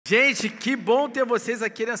Gente, que bom ter vocês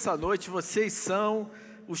aqui nessa noite. Vocês são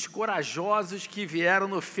os corajosos que vieram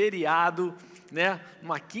no feriado, né?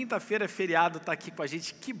 Uma quinta-feira feriado, tá aqui com a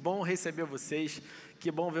gente. Que bom receber vocês,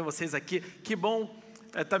 que bom ver vocês aqui. Que bom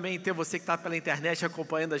também ter você que está pela internet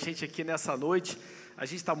acompanhando a gente aqui nessa noite. A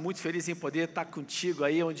gente está muito feliz em poder estar contigo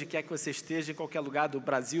aí, onde quer que você esteja, em qualquer lugar do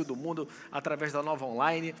Brasil, do mundo, através da Nova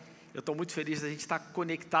Online. Eu estou muito feliz de a gente estar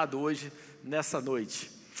conectado hoje, nessa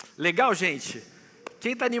noite. Legal, gente?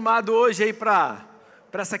 Quem está animado hoje aí para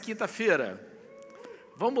essa quinta-feira?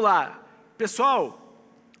 Vamos lá. Pessoal,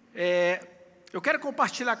 eu quero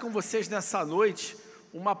compartilhar com vocês nessa noite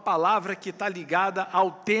uma palavra que está ligada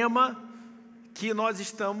ao tema que nós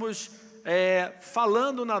estamos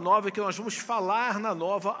falando na Nova, que nós vamos falar na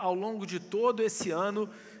Nova ao longo de todo esse ano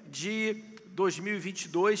de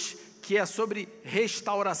 2022, que é sobre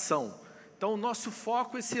restauração. Então, o nosso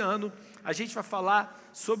foco esse ano, a gente vai falar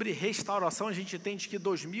sobre restauração. A gente entende que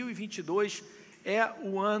 2022 é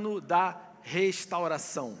o ano da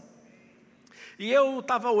restauração. E eu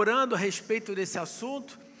estava orando a respeito desse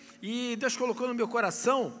assunto e Deus colocou no meu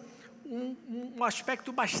coração um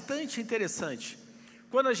aspecto bastante interessante.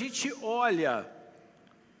 Quando a gente olha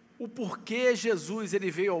o porquê Jesus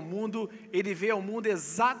ele veio ao mundo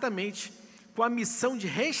exatamente com a missão de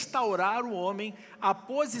restaurar o homem à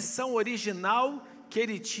posição original que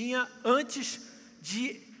ele tinha antes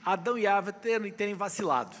de Adão e Eva terem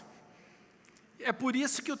vacilado. É por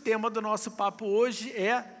isso que o tema do nosso papo hoje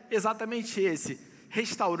é exatamente esse: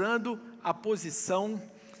 restaurando a posição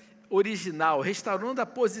original, restaurando a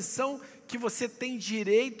posição que você tem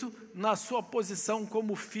direito na sua posição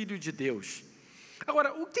como filho de Deus.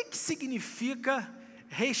 Agora, o que significa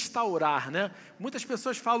restaurar, né? Muitas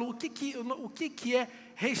pessoas falam o que é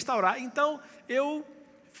restaurar. Então, eu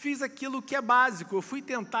fiz aquilo que é básico, eu fui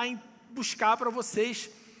tentar buscar para vocês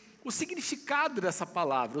o significado dessa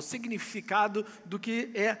palavra, o significado do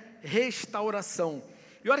que é restauração.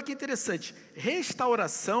 E olha que interessante,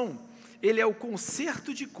 restauração, ele é o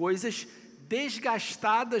conserto de coisas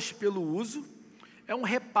desgastadas pelo uso, é um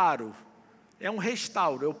reparo, é um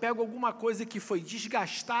restauro. Eu pego alguma coisa que foi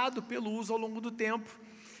desgastado pelo uso ao longo do tempo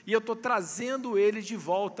e eu estou trazendo ele de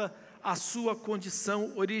volta à sua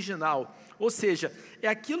condição original. Ou seja, é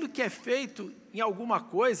aquilo que é feito em alguma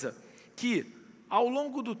coisa que, ao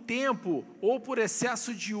longo do tempo, ou por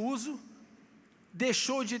excesso de uso,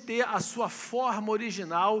 deixou de ter a sua forma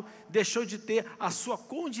original, deixou de ter a sua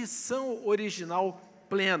condição original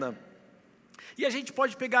plena. E a gente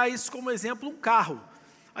pode pegar isso como exemplo, um carro.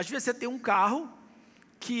 Às vezes você tem um carro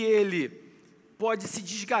que ele pode se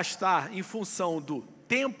desgastar em função do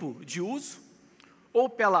tempo de uso, ou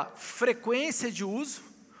pela frequência de uso,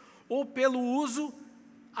 ou pelo uso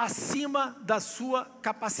acima da sua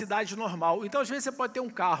capacidade normal. Então, às vezes você pode ter um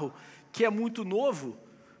carro que é muito novo,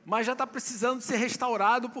 mas já está precisando ser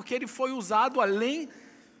restaurado porque ele foi usado além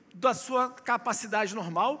da sua capacidade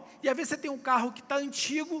normal. E às vezes você tem um carro que está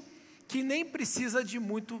antigo, que nem precisa de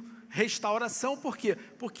muito restauração. Por quê?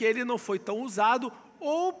 Porque ele não foi tão usado,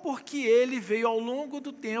 ou porque ele veio ao longo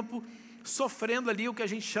do tempo sofrendo ali o que a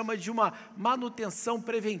gente chama de uma manutenção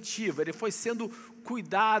preventiva. Ele foi sendo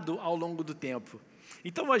cuidado ao longo do tempo.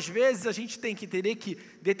 Então, às vezes, a gente tem que entender que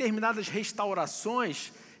determinadas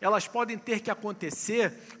restaurações, elas podem ter que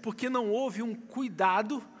acontecer porque não houve um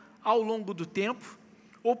cuidado ao longo do tempo,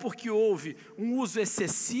 ou porque houve um uso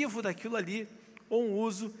excessivo daquilo ali, ou um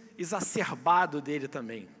uso exacerbado dele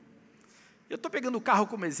também. Eu estou pegando o carro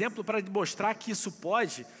como exemplo para mostrar que isso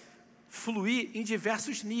pode fluir em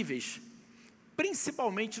diversos níveis,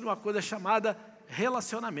 principalmente numa coisa chamada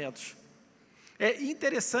relacionamentos. É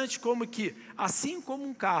interessante como que, assim como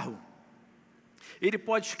um carro, ele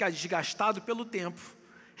pode ficar desgastado pelo tempo,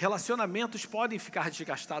 relacionamentos podem ficar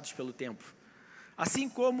desgastados pelo tempo. Assim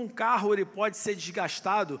como um carro, ele pode ser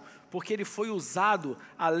desgastado porque ele foi usado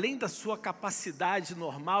além da sua capacidade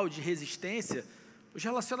normal de resistência, os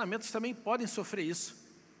relacionamentos também podem sofrer isso.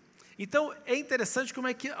 Então, é interessante como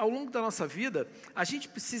é que, ao longo da nossa vida, a gente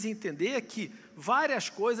precisa entender que várias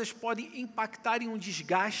coisas podem impactar em um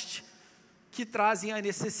desgaste que trazem a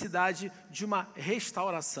necessidade de uma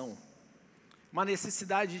restauração, uma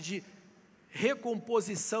necessidade de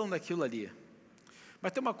recomposição daquilo ali.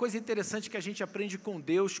 Mas tem uma coisa interessante que a gente aprende com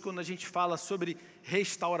Deus quando a gente fala sobre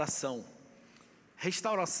restauração.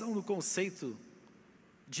 Restauração no conceito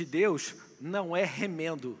de Deus não é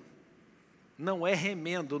remendo. Não é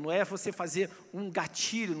remendo, não é você fazer um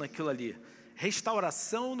gatilho naquilo ali.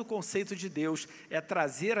 Restauração no conceito de Deus é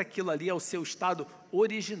trazer aquilo ali ao seu estado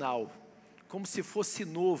original, como se fosse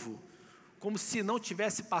novo, como se não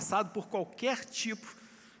tivesse passado por qualquer tipo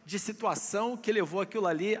de situação que levou aquilo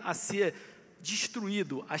ali a ser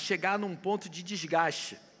destruído, a chegar num ponto de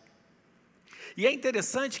desgaste. E é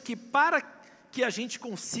interessante que para que a gente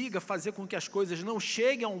consiga fazer com que as coisas não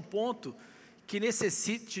cheguem a um ponto que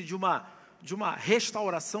necessite de uma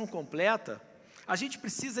restauração completa, a gente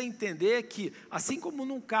precisa entender que, assim como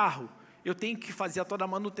num carro, eu tenho que fazer toda a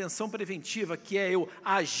manutenção preventiva, que é eu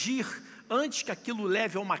agir antes que aquilo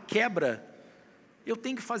leve a uma quebra, eu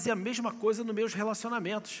tenho que fazer a mesma coisa nos meus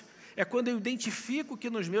relacionamentos. É quando eu identifico que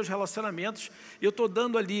nos meus relacionamentos eu estou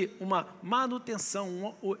dando ali uma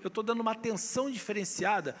manutenção, eu estou dando uma atenção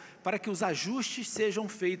diferenciada para que os ajustes sejam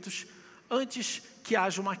feitos antes que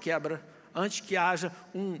haja uma quebra, antes que haja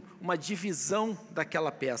uma divisão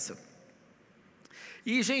daquela peça.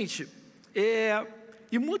 E, gente,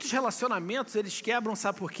 e muitos relacionamentos eles quebram,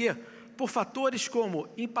 sabe por quê? Por fatores como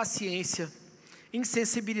impaciência,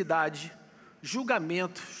 insensibilidade,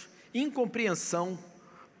 julgamentos, incompreensão,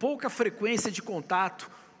 pouca frequência de contato,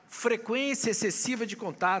 frequência excessiva de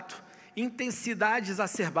contato, intensidade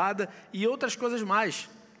exacerbada e outras coisas mais.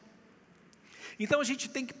 Então a gente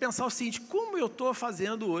tem que pensar o seguinte: como eu estou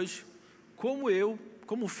fazendo hoje,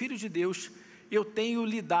 como filho de Deus, eu tenho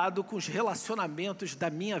lidado com os relacionamentos da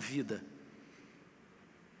minha vida?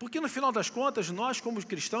 Porque no final das contas, nós como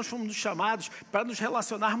cristãos fomos chamados para nos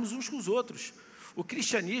relacionarmos uns com os outros. O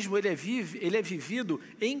cristianismo ele é vivido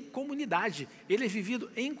em comunidade, ele é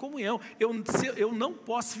vivido em comunhão. Eu não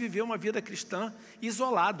posso viver uma vida cristã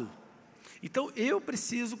isolado. Então eu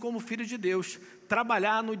preciso, como filho de Deus,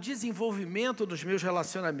 trabalhar no desenvolvimento dos meus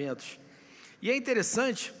relacionamentos. E é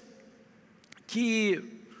interessante que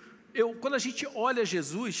quando a gente olha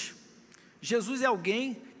Jesus é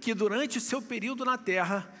alguém que durante o seu período na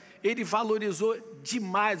terra, ele valorizou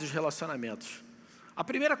demais os relacionamentos. A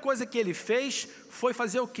primeira coisa que ele fez foi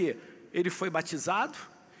fazer o quê? Ele foi batizado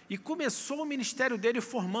e começou o ministério dele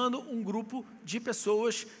formando um grupo de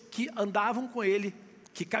pessoas que andavam com ele,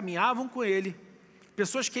 que caminhavam com ele,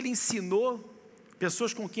 pessoas que ele ensinou,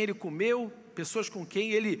 pessoas com quem ele comeu, pessoas com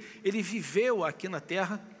quem ele viveu aqui na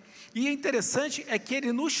terra. E é interessante é que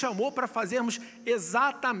ele nos chamou para fazermos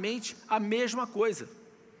exatamente a mesma coisa.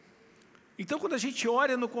 Então, quando a gente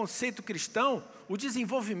olha no conceito cristão, o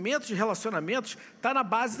desenvolvimento de relacionamentos está na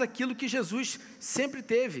base daquilo que Jesus sempre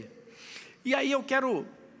teve. E aí eu quero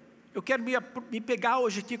me pegar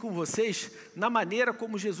hoje aqui com vocês na maneira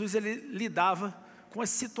como Jesus ele lidava com as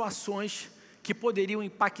situações que poderiam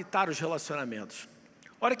impactar os relacionamentos.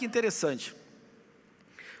 Olha que interessante.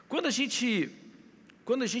 Quando a gente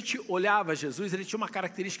olhava Jesus, ele tinha uma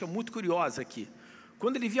característica muito curiosa aqui.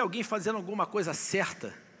 Quando ele via alguém fazendo alguma coisa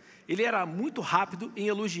certa, ele era muito rápido em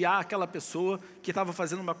elogiar aquela pessoa que estava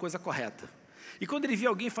fazendo uma coisa correta. E quando ele via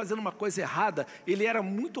alguém fazendo uma coisa errada, ele era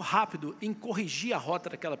muito rápido em corrigir a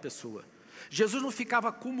rota daquela pessoa. Jesus não ficava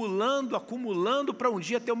acumulando para um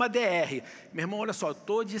dia ter uma DR. Meu irmão, olha só, eu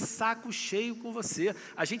estou de saco cheio com você,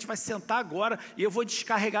 a gente vai sentar agora e eu vou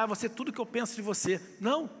descarregar você tudo que eu penso de você.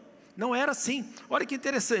 Não era assim. Olha que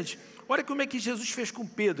interessante. Olha como é que Jesus fez com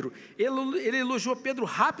Pedro. Ele elogiou Pedro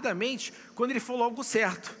rapidamente quando ele falou algo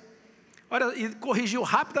certo. Olha, e corrigiu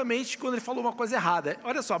rapidamente quando ele falou uma coisa errada.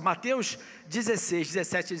 Olha só, Mateus 16,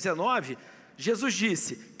 17 e 19, Jesus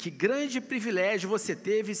disse: que grande privilégio você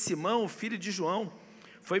teve, Simão, filho de João.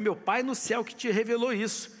 Foi meu Pai no céu que te revelou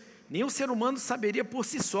isso. Nenhum ser humano saberia por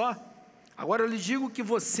si só. Agora eu lhe digo que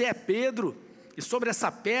você é Pedro, e sobre essa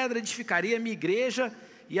pedra edificarei a minha igreja,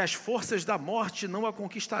 e as forças da morte não a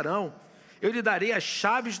conquistarão. Eu lhe darei as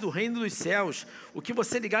chaves do reino dos céus. O que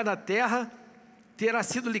você ligar na terra terá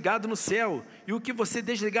sido ligado no céu, e o que você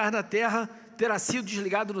desligar na terra terá sido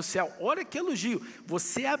desligado no céu. Olha que elogio.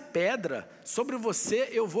 Você é a pedra, sobre você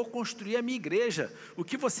eu vou construir a minha igreja. O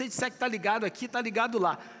que você disser que está ligado aqui, está ligado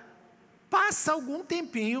lá. Passa algum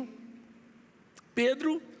tempinho,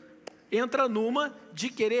 Pedro entra numa de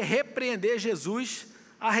querer repreender Jesus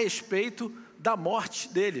a respeito da morte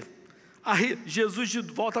dele. Aí Jesus de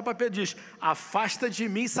volta para Pedro diz: afasta de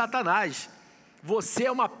mim, Satanás, você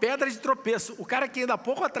é uma pedra de tropeço. O cara que ainda há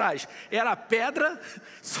pouco atrás era a pedra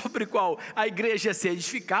sobre a qual a igreja ia ser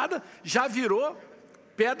edificada, já virou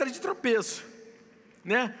pedra de tropeço,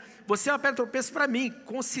 né? Você é uma pedra de tropeço para mim.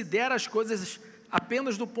 Considera as coisas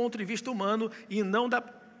apenas do ponto de vista humano e não da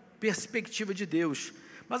perspectiva de Deus.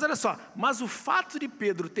 Mas olha só, mas o fato de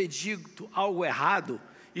Pedro ter dito algo errado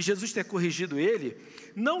e Jesus ter corrigido ele,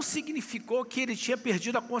 não significou que ele tinha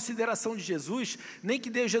perdido a consideração de Jesus, nem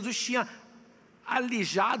que Jesus tinha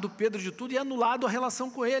alijado Pedro de tudo e anulado a relação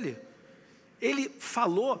com ele. Ele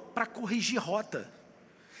falou para corrigir rota.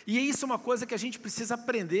 E isso é uma coisa que a gente precisa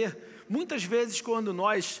aprender. Muitas vezes, quando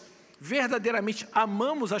nós verdadeiramente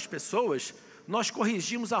amamos as pessoas, nós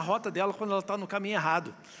corrigimos a rota dela quando ela está no caminho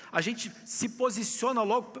errado. A gente se posiciona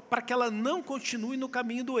logo para que ela não continue no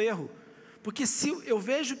caminho do erro. Porque se eu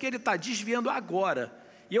vejo que ele está desviando agora,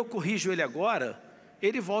 e eu corrijo ele agora,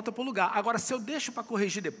 ele volta para o lugar. Agora, se eu deixo para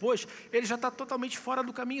corrigir depois, ele já está totalmente fora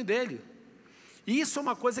do caminho dele. E isso é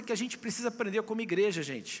uma coisa que a gente precisa aprender como igreja,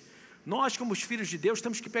 gente. Nós, como os filhos de Deus,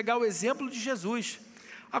 temos que pegar o exemplo de Jesus.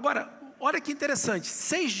 Agora, olha que interessante,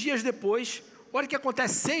 6 dias depois, olha o que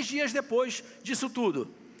acontece 6 dias depois disso tudo.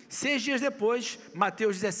 6 dias depois,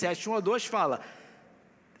 Mateus 17, 1-2 fala: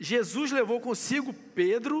 Jesus levou consigo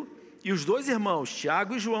Pedro e os 2 irmãos,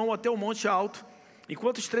 Tiago e João, até o monte alto.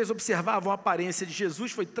 Enquanto os 3 observavam a aparência de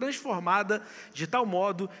Jesus, foi transformada de tal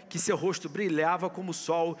modo que seu rosto brilhava como o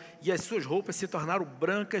sol e as suas roupas se tornaram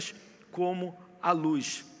brancas como a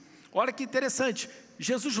luz. Olha que interessante,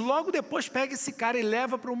 Jesus logo depois pega esse cara e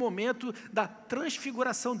leva para o momento da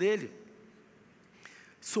transfiguração dele.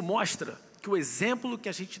 Isso mostra que o exemplo que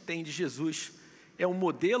a gente tem de Jesus é um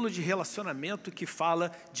modelo de relacionamento que fala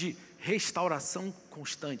de restauração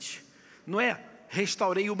constante. Não é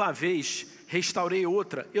restaurei uma vez, restaurei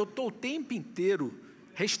outra. Eu estou o tempo inteiro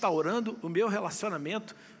restaurando o meu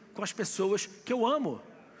relacionamento com as pessoas que eu amo.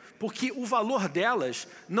 Porque o valor delas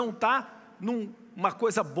não está numa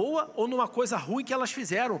coisa boa ou numa coisa ruim que elas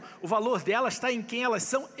fizeram. O valor delas está em quem elas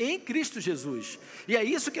são em Cristo Jesus. E é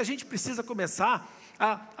isso que a gente precisa começar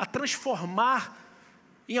a transformar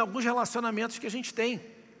em alguns relacionamentos que a gente tem.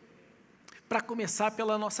 Para começar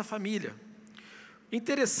pela nossa família.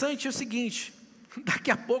 Interessante é o seguinte, daqui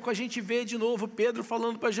a pouco a gente vê de novo Pedro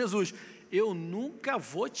falando para Jesus: eu nunca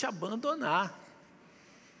vou te abandonar.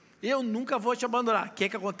 Eu nunca vou te abandonar. O que é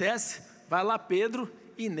que acontece? Vai lá Pedro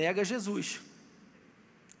e nega Jesus.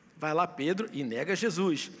 Vai lá Pedro e nega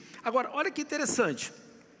Jesus. Agora, olha que interessante.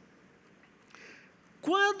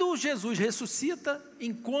 Quando Jesus ressuscita,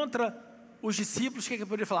 encontra os discípulos, o que é que ele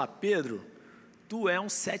poderia falar? Pedro, tu é um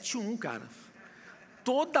 7-1, cara.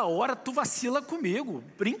 Toda hora tu vacila comigo.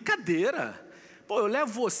 Brincadeira. Pô, eu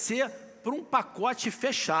levo você para um pacote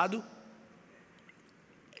fechado.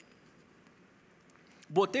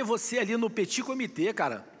 Botei você ali no petit comitê,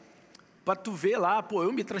 cara. Para tu ver lá, pô,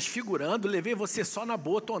 eu me transfigurando, levei você só na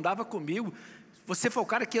boa, tu andava comigo. Você foi o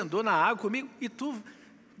cara que andou na água comigo e tu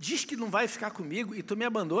diz que não vai ficar comigo e tu me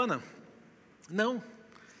abandona. Não. O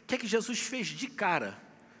que é que Jesus fez de cara?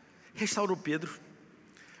 Restaurou Pedro.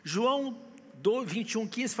 João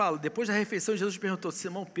 21:15 fala: depois da refeição, Jesus perguntou: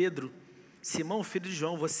 Simão Pedro, Simão filho de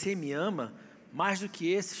João, você me ama mais do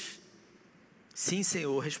que esses? Sim,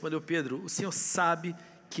 Senhor, respondeu Pedro, o Senhor sabe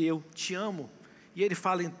que eu te amo. E ele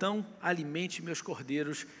fala: então, alimente meus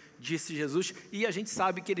cordeiros, disse Jesus. E a gente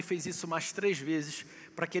sabe que ele fez isso mais 3 vezes,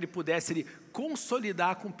 para que ele pudesse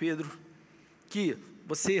consolidar com Pedro, que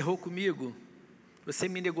você errou comigo, você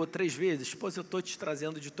me negou 3 vezes, pois eu estou te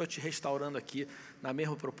trazendo, estou te restaurando aqui na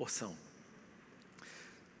mesma proporção.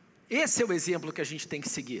 Esse é o exemplo que a gente tem que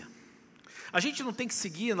seguir. A gente não tem que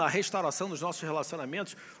seguir na restauração dos nossos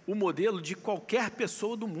relacionamentos o modelo de qualquer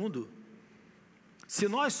pessoa do mundo. Se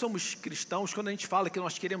nós somos cristãos, quando a gente fala que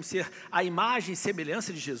nós queremos ser a imagem e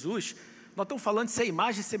semelhança de Jesus, nós estamos falando de ser a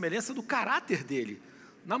imagem e semelhança do caráter dele,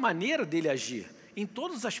 na maneira dele agir, em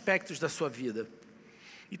todos os aspectos da sua vida.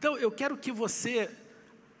 Então, eu quero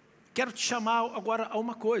te chamar agora a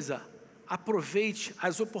uma coisa: aproveite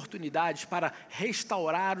as oportunidades para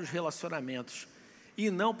restaurar os relacionamentos e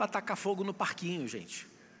não para tacar fogo no parquinho, gente.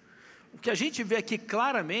 O que a gente vê aqui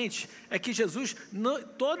claramente é que Jesus,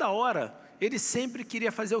 toda hora, ele sempre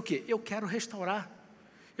queria fazer o quê? Eu quero restaurar,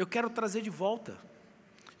 eu quero trazer de volta,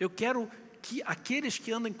 eu quero que aqueles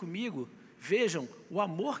que andam comigo vejam o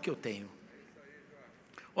amor que eu tenho.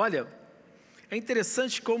 Olha, é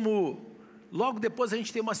interessante como logo depois a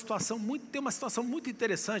gente tem uma situação muito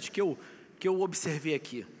interessante que eu observei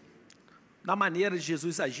aqui, na maneira de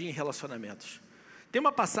Jesus agir em relacionamentos. Tem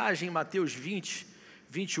uma passagem em Mateus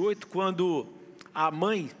 20:28, quando a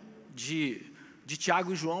mãe de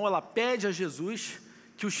Tiago e João, ela pede a Jesus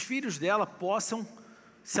que os filhos dela possam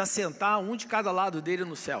se assentar um de cada lado dele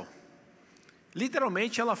no céu.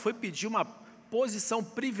 Literalmente ela foi pedir uma posição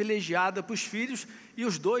privilegiada para os filhos, e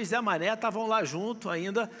os 2 Zé Mané estavam lá junto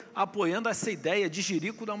ainda, apoiando essa ideia de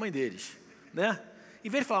jirico da mãe deles, né? Em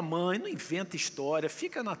vez de falar: mãe, não inventa história,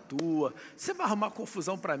 fica na tua, você vai arrumar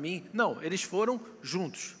confusão para mim. Não, eles foram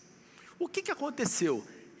juntos. O que aconteceu?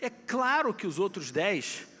 É claro que os outros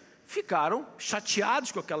 10 ficaram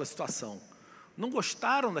chateados com aquela situação, não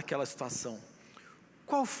gostaram daquela situação.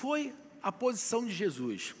 Qual foi a posição de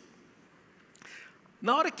Jesus?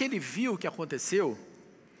 Na hora que ele viu o que aconteceu,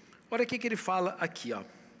 olha o que ele fala aqui, ó.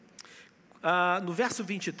 No verso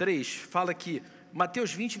 23, fala que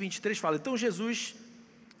Mateus 20, 23 fala, então Jesus,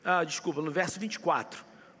 no verso 24,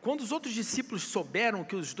 quando os outros discípulos souberam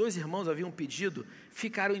que os 2 irmãos haviam pedido,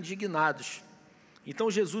 ficaram indignados.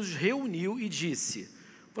 Então Jesus os reuniu e disse,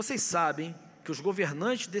 vocês sabem que os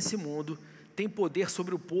governantes desse mundo têm poder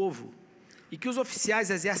sobre o povo e que os oficiais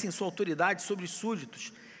exercem sua autoridade sobre os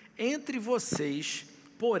súditos. Entre vocês,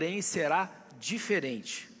 porém, será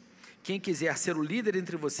diferente. Quem quiser ser o líder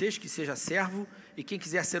entre vocês, que seja servo, e quem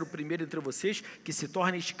quiser ser o primeiro entre vocês, que se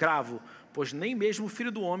torne escravo, pois nem mesmo o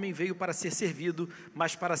Filho do Homem veio para ser servido,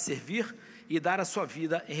 mas para servir e dar a sua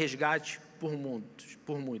vida em resgate por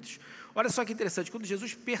muitos. Olha só que interessante, quando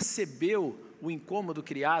Jesus percebeu o incômodo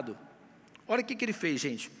criado, olha o que ele fez,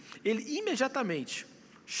 gente. Ele imediatamente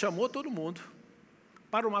chamou todo mundo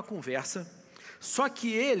para uma conversa, só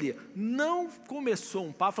que ele não começou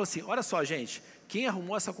um papo, falou assim, olha só, gente, quem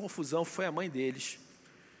arrumou essa confusão foi a mãe deles,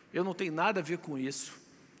 eu não tenho nada a ver com isso,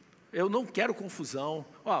 eu não quero confusão,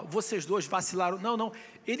 vocês 2 vacilaram, não,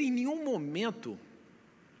 ele em nenhum momento,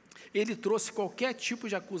 ele trouxe qualquer tipo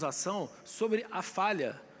de acusação sobre a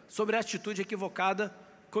falha, sobre a atitude equivocada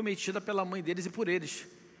cometida pela mãe deles e por eles.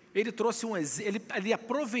 Ele trouxe ele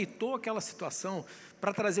aproveitou aquela situação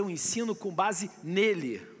para trazer um ensino com base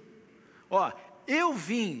nele.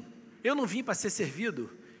 Eu não vim para ser servido,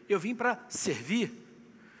 eu vim para servir.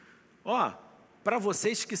 Para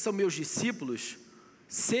vocês que são meus discípulos,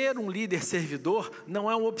 ser um líder servidor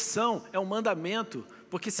não é uma opção, é um mandamento,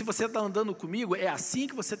 porque se você está andando comigo, é assim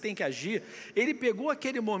que você tem que agir. Ele pegou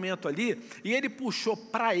aquele momento ali e ele puxou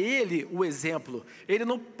para ele o exemplo,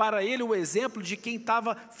 o exemplo de quem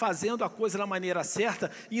estava fazendo a coisa da maneira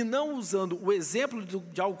certa e não usando o exemplo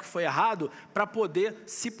de algo que foi errado para poder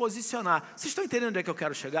se posicionar. Vocês estão entendendo onde é que eu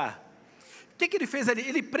quero chegar? O que ele fez ali?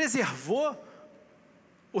 Ele preservou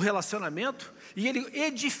o relacionamento e ele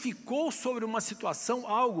edificou sobre uma situação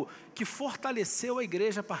algo que fortaleceu a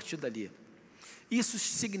igreja a partir dali. Isso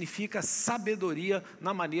significa sabedoria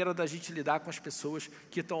na maneira da gente lidar com as pessoas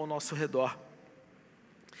que estão ao nosso redor.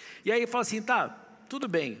 E aí ele fala assim, tá, tudo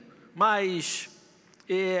bem, mas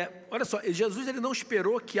olha só, Jesus ele não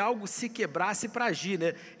esperou que algo se quebrasse para agir,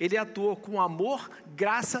 né? Ele atuou com amor,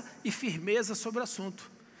 graça e firmeza sobre o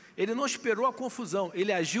assunto. Ele não esperou a confusão,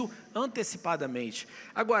 ele agiu antecipadamente.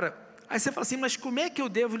 Agora, aí você fala assim, mas como é que eu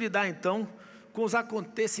devo lidar então com os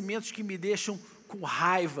acontecimentos que me deixam com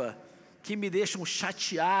raiva, que me deixam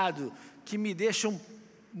chateado, que me deixam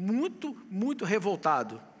muito, muito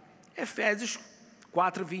revoltado? Efésios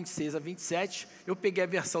 4, 26 a 27, eu peguei a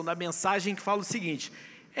versão da mensagem que fala o seguinte,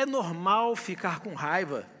 é normal ficar com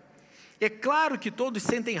raiva, é claro que todos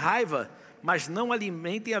sentem raiva, mas não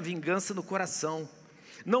alimentem a vingança no coração,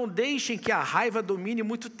 não deixem que a raiva domine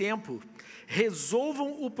muito tempo,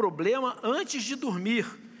 resolvam o problema antes de dormir,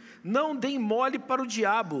 não deem mole para o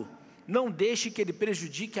diabo, não deixe que ele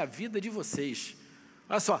prejudique a vida de vocês.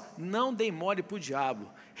 Olha só, não deem mole para o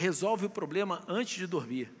diabo, resolve o problema antes de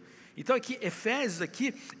dormir. Então aqui, Efésios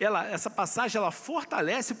aqui, essa passagem, ela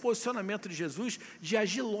fortalece o posicionamento de Jesus de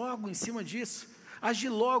agir logo em cima disso, agir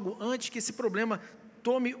logo antes que esse problema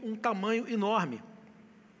tome um tamanho enorme.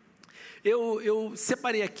 Eu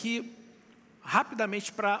separei aqui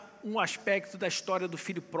rapidamente para um aspecto da história do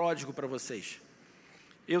filho pródigo para vocês.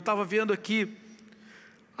 Eu estava vendo aqui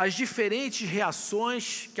as diferentes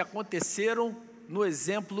reações que aconteceram no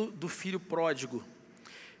exemplo do filho pródigo.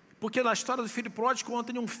 Porque na história do filho pródigo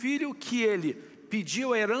conta de um filho que ele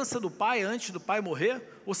pediu a herança do pai antes do pai morrer,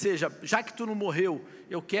 ou seja, já que tu não morreu,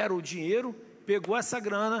 eu quero o dinheiro, pegou essa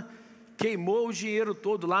grana, queimou o dinheiro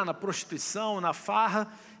todo lá na prostituição, na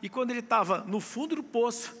farra, e quando ele estava no fundo do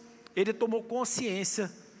poço, ele tomou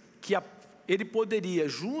consciência que ele poderia,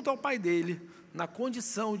 junto ao pai dele, na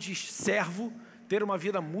condição de servo, ter uma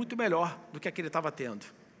vida muito melhor do que a que ele estava tendo.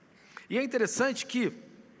 E é interessante que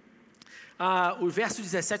o verso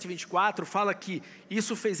 17 e 24 fala que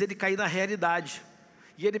isso fez ele cair na realidade.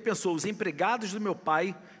 E ele pensou, os empregados do meu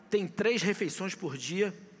pai têm 3 refeições por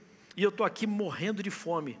dia e eu estou aqui morrendo de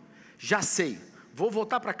fome. Já sei, vou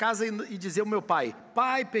voltar para casa e dizer ao meu pai,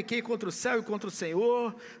 pai, pequei contra o céu e contra o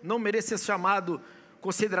Senhor, não mereço ser chamado,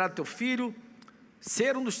 considerado teu filho,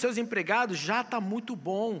 ser um dos teus empregados já está muito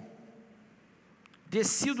bom.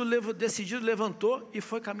 Decidido, levantou e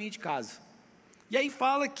foi caminho de casa. E aí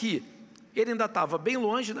fala que ele ainda estava bem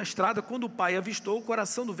longe na estrada, quando o pai avistou, o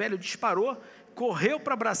coração do velho disparou, correu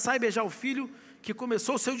para abraçar e beijar o filho, que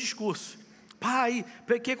começou o seu discurso. Pai,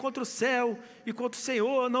 pequei contra o céu e contra o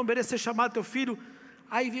Senhor, não mereço ser chamado teu filho.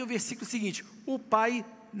 Aí vem o versículo seguinte, o pai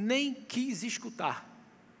nem quis escutar.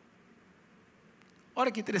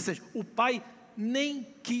 Olha que interessante, o pai nem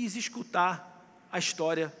quis escutar a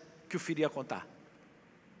história que o filho ia contar.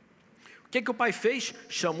 O que o pai fez?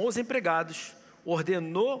 Chamou os empregados,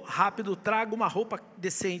 ordenou rápido, tragam uma roupa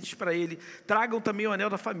decente para ele, tragam também o anel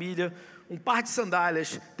da família, um par de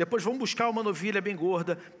sandálias, depois vão buscar uma novilha bem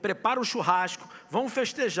gorda, prepara um churrasco, vão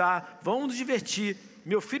festejar, vão nos divertir,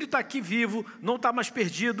 meu filho está aqui vivo, não está mais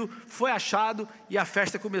perdido, foi achado e a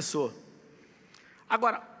festa começou.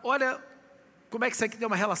 Agora, olha como é que isso aqui tem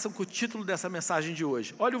uma relação com o título dessa mensagem de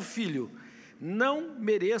hoje. Olha o filho, não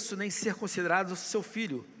mereço nem ser considerado seu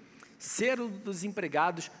filho, ser um dos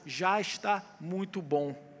empregados já está muito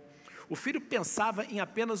bom. O filho pensava em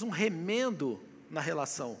apenas um remendo na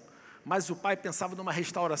relação, mas o pai pensava numa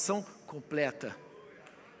restauração completa.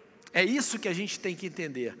 É isso que a gente tem que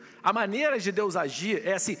entender. A maneira de Deus agir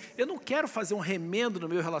é assim: eu não quero fazer um remendo no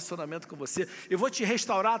meu relacionamento com você, eu vou te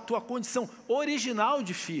restaurar a tua condição original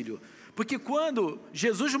de filho. Porque quando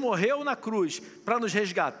Jesus morreu na cruz para nos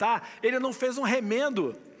resgatar, Ele não fez um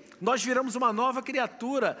remendo, nós viramos uma nova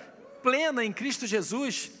criatura, plena em Cristo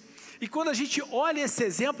Jesus. E quando a gente olha esse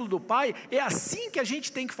exemplo do pai, é assim que a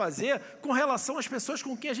gente tem que fazer com relação às pessoas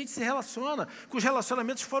com quem a gente se relaciona, que os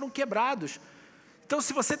relacionamentos foram quebrados. Então,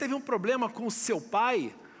 se você teve um problema com o seu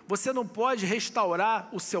pai, você não pode restaurar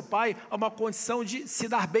o seu pai a uma condição de se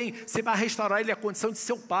dar bem, você vai restaurar ele à condição de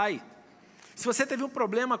seu pai. Se você teve um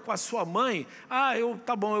problema com a sua mãe,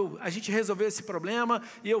 tá bom, a gente resolveu esse problema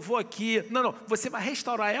e eu vou aqui. Não, você vai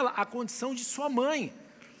restaurar ela à condição de sua mãe.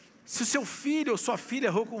 Se o seu filho ou sua filha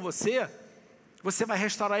errou com você, você vai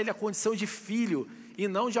restaurar ele à condição de filho e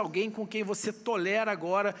não de alguém com quem você tolera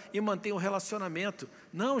agora e mantém um relacionamento.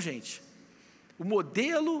 Não, gente. O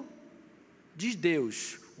modelo de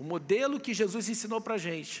Deus, o modelo que Jesus ensinou para a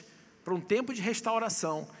gente, para um tempo de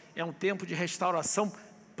restauração, é um tempo de restauração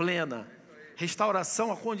plena,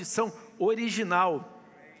 restauração à condição original.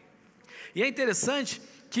 E é interessante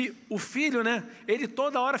que o filho, ele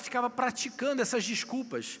toda hora ficava praticando essas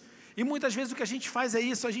desculpas. E muitas vezes o que a gente faz é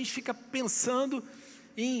isso, a gente fica pensando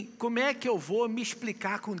em como é que eu vou me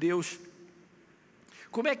explicar com Deus.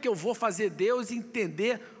 Como é que eu vou fazer Deus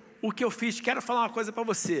entender o que eu fiz? Quero falar uma coisa para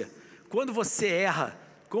você. Quando você erra,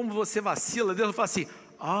 como você vacila, Deus fala assim: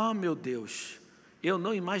 meu Deus, eu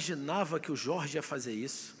não imaginava que o Jorge ia fazer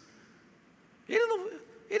isso.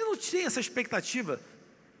 Ele não tinha essa expectativa.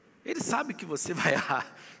 Ele sabe que você vai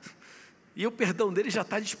errar. E o perdão dele já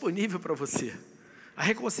está disponível para você. A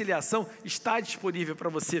reconciliação está disponível para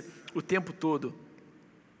você o tempo todo.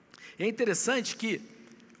 E é interessante que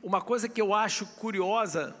uma coisa que eu acho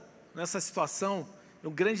curiosa nessa situação, um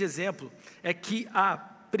grande exemplo, é que a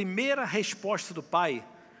primeira resposta do pai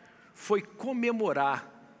foi comemorar,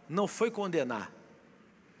 não foi condenar.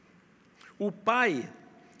 O pai,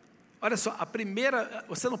 olha só,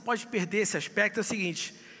 você não pode perder esse aspecto, é o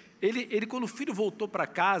seguinte: ele quando o filho voltou para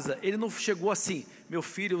casa, ele não chegou assim: meu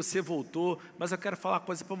filho, você voltou, mas eu quero falar uma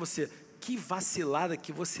coisa para você. Que vacilada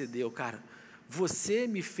que você deu, cara. Você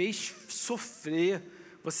me fez sofrer,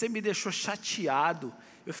 você me deixou chateado,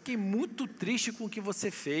 eu fiquei muito triste com o que você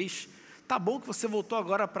fez. Tá bom que você voltou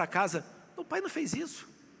agora para casa. O pai não fez isso.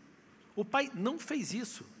 O pai não fez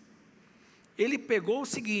isso. Ele pegou o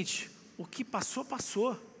seguinte: o que passou,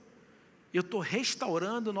 passou. Eu estou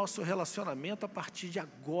restaurando o nosso relacionamento a partir de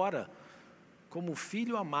agora, como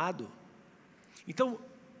filho amado. Então,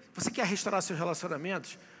 você quer restaurar seus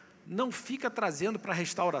relacionamentos? Não fica trazendo para a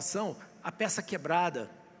restauração a peça quebrada.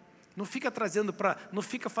 Não fica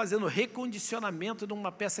fazendo recondicionamento de uma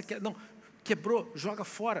peça que não quebrou, joga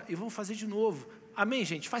fora e vamos fazer de novo. Amém,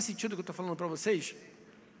 gente? Faz sentido o que eu estou falando para vocês?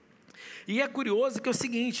 E é curioso que é o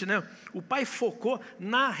seguinte, o pai focou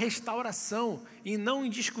na restauração e não em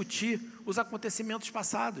discutir os acontecimentos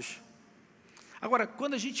passados. Agora,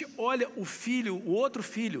 quando a gente olha o outro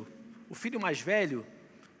filho, o filho mais velho,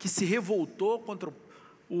 que se revoltou contra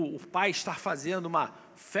o pai estar fazendo uma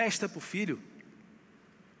festa para o filho,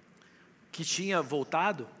 que tinha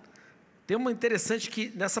voltado, tem uma interessante que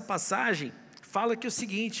nessa passagem fala que é o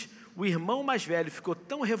seguinte: o irmão mais velho ficou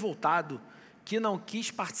tão revoltado que não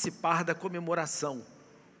quis participar da comemoração.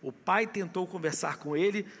 O pai tentou conversar com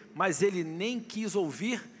ele, mas ele nem quis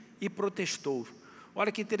ouvir e protestou.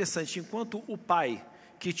 Olha que interessante, enquanto o pai,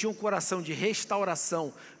 que tinha um coração de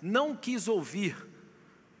restauração, não quis ouvir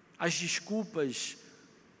as desculpas,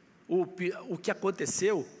 o que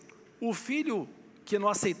aconteceu, o filho que não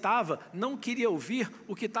aceitava, não queria ouvir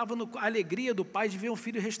o que estava na alegria do pai de ver um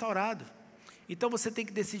filho restaurado. Então você tem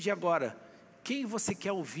que decidir agora, quem você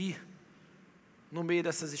quer ouvir no meio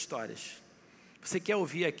dessas histórias? Você quer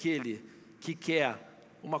ouvir aquele que quer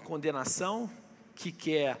uma condenação, que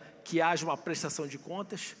quer que haja uma prestação de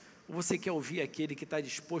contas, ou você quer ouvir aquele que está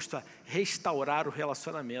disposto a restaurar o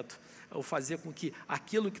relacionamento, ou fazer com que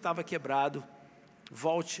aquilo que estava quebrado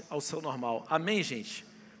volte ao seu normal. Amém, gente?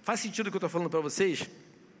 Faz sentido o que eu estou falando para vocês?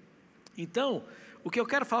 Então, o que eu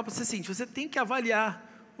quero falar para você é o seguinte: você tem que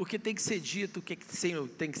avaliar o que tem que ser dito, o que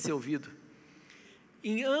tem que ser ouvido.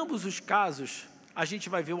 Em ambos os casos, a gente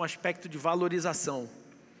vai ver um aspecto de valorização.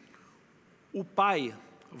 O pai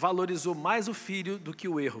valorizou mais o filho do que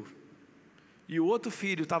o erro. E o outro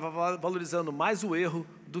filho estava valorizando mais o erro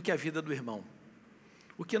do que a vida do irmão.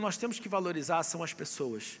 O que nós temos que valorizar são as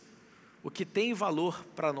pessoas. O que tem valor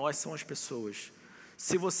para nós são as pessoas.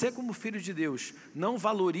 Se você, como filho de Deus, não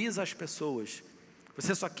valoriza as pessoas,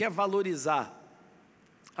 você só quer valorizar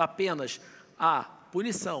apenas a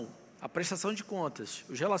punição, a prestação de contas,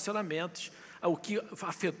 os relacionamentos, o que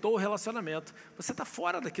afetou o relacionamento, você está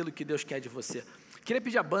fora daquilo que Deus quer de você. Queria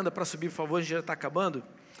pedir a banda para subir, por favor, a gente já está acabando.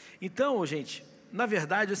 Então, gente, na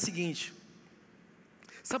verdade é o seguinte: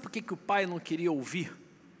 sabe por que o pai não queria ouvir?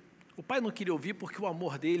 O pai não queria ouvir porque o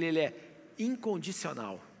amor dele, ele é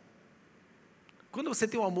incondicional. Quando você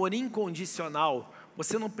tem um amor incondicional,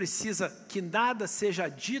 você não precisa que nada seja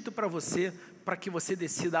dito para que você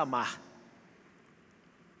decida amar.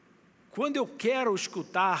 Quando eu quero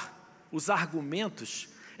escutar os argumentos,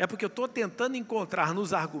 é porque eu estou tentando encontrar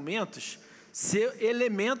nos argumentos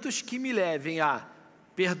elementos que me levem a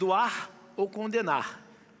perdoar ou condenar.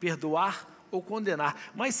 Perdoar ou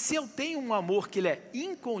condenar. Mas se eu tenho um amor que ele é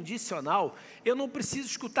incondicional, eu não preciso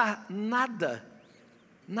escutar nada,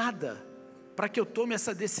 para que eu tome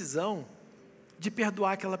essa decisão de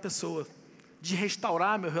perdoar aquela pessoa, de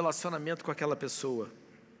restaurar meu relacionamento com aquela pessoa.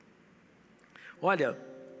 Olha,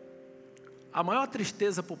 a maior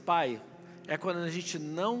tristeza para o pai é quando a gente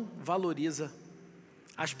não valoriza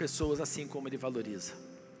as pessoas assim como ele valoriza.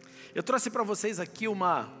 Eu trouxe para vocês aqui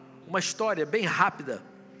uma história bem rápida,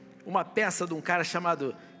 uma peça de um cara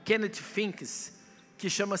chamado Fique, que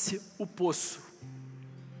chama-se O Poço.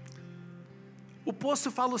 O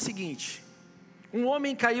Poço fala o seguinte: um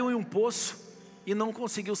homem caiu em um poço e não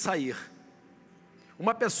conseguiu sair.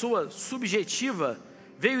 Uma pessoa subjetiva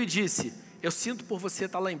veio e disse: eu sinto por você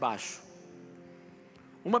estar lá embaixo.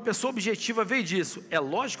 Uma pessoa objetiva veio e disse: é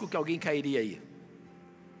lógico que alguém cairia aí.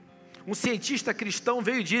 Um cientista cristão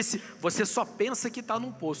veio e disse: você só pensa que está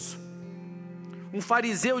num poço. Um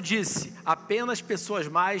fariseu disse: apenas pessoas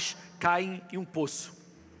más caem em um poço.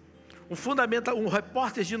 Um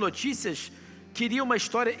repórter de notícias queria uma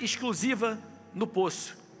história exclusiva no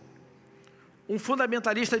poço. Um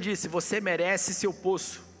fundamentalista disse: você merece seu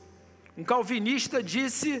poço. Um calvinista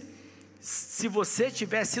disse: se você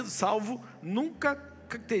tivesse sido salvo, nunca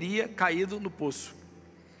teria caído no poço.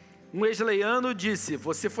 Um wesleyano disse: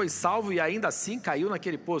 você foi salvo e ainda assim caiu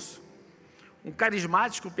naquele poço. Um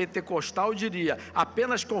carismático pentecostal diria: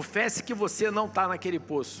 apenas confesse que você não está naquele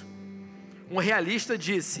poço. Um realista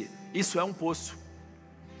disse: isso é um poço.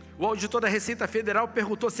 O auditor da Receita Federal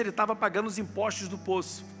perguntou se ele estava pagando os impostos do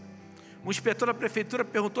poço. Um inspetor da prefeitura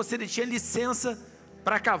perguntou se ele tinha licença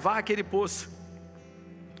para cavar aquele poço.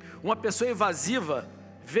 Uma pessoa evasiva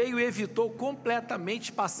veio e evitou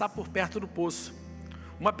completamente passar por perto do poço.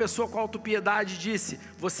 Uma pessoa com autopiedade disse: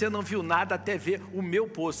 você não viu nada até ver o meu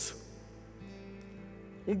poço.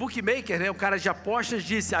 Um bookmaker, um cara de apostas,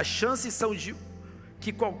 disse: as chances são de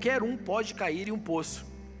que qualquer um pode cair em um poço.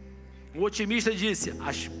 Um otimista disse: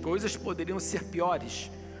 as coisas poderiam ser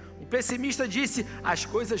piores. Um pessimista disse: as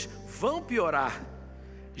coisas vão piorar.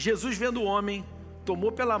 Jesus, vendo o homem,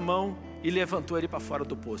 tomou pela mão e levantou ele para fora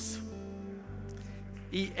do poço.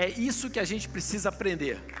 E é isso que a gente precisa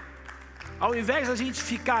aprender. Ao invés da gente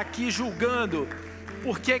ficar aqui julgando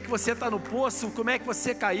por que você está no poço, como é que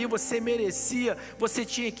você caiu, você merecia, você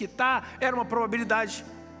tinha que estar, era uma probabilidade.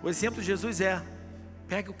 O exemplo de Jesus é: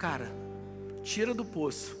 pega o cara, tira do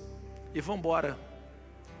poço e vamos embora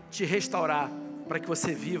te restaurar para que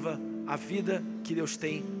você viva a vida que Deus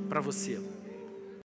tem para você.